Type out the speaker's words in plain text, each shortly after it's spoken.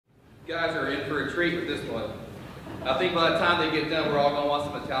guys are in for a treat with this one. I think by the time they get done, we're all going to want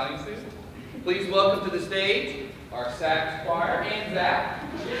some Italian soup. Please welcome to the stage our sax choir and Zach.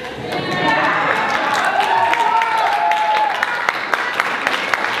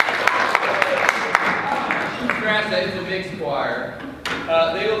 Congrats, that is a mixed choir.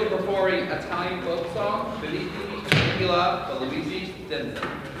 They will be performing Italian folk song, Funiculi by Luigi Denza.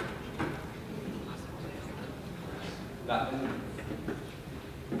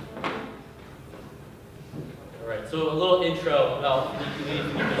 Alright, so a little intro about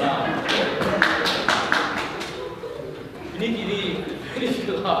Funiculi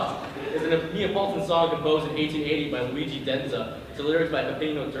is a Neapolitan song composed in 1880 by Luigi Denza to lyrics by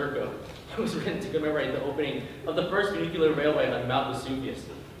Peppino Turco. It was written to commemorate the opening of the first funicular railway on Mount Vesuvius.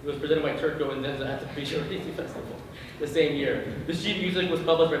 It was presented by Turco and Denza at the Funiculi Festival the same year. The sheet music was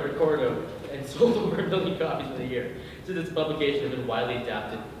published by Ricordo and sold over 1 million copies in a year. Since its publication, it has been widely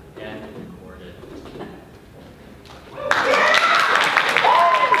adapted and recorded.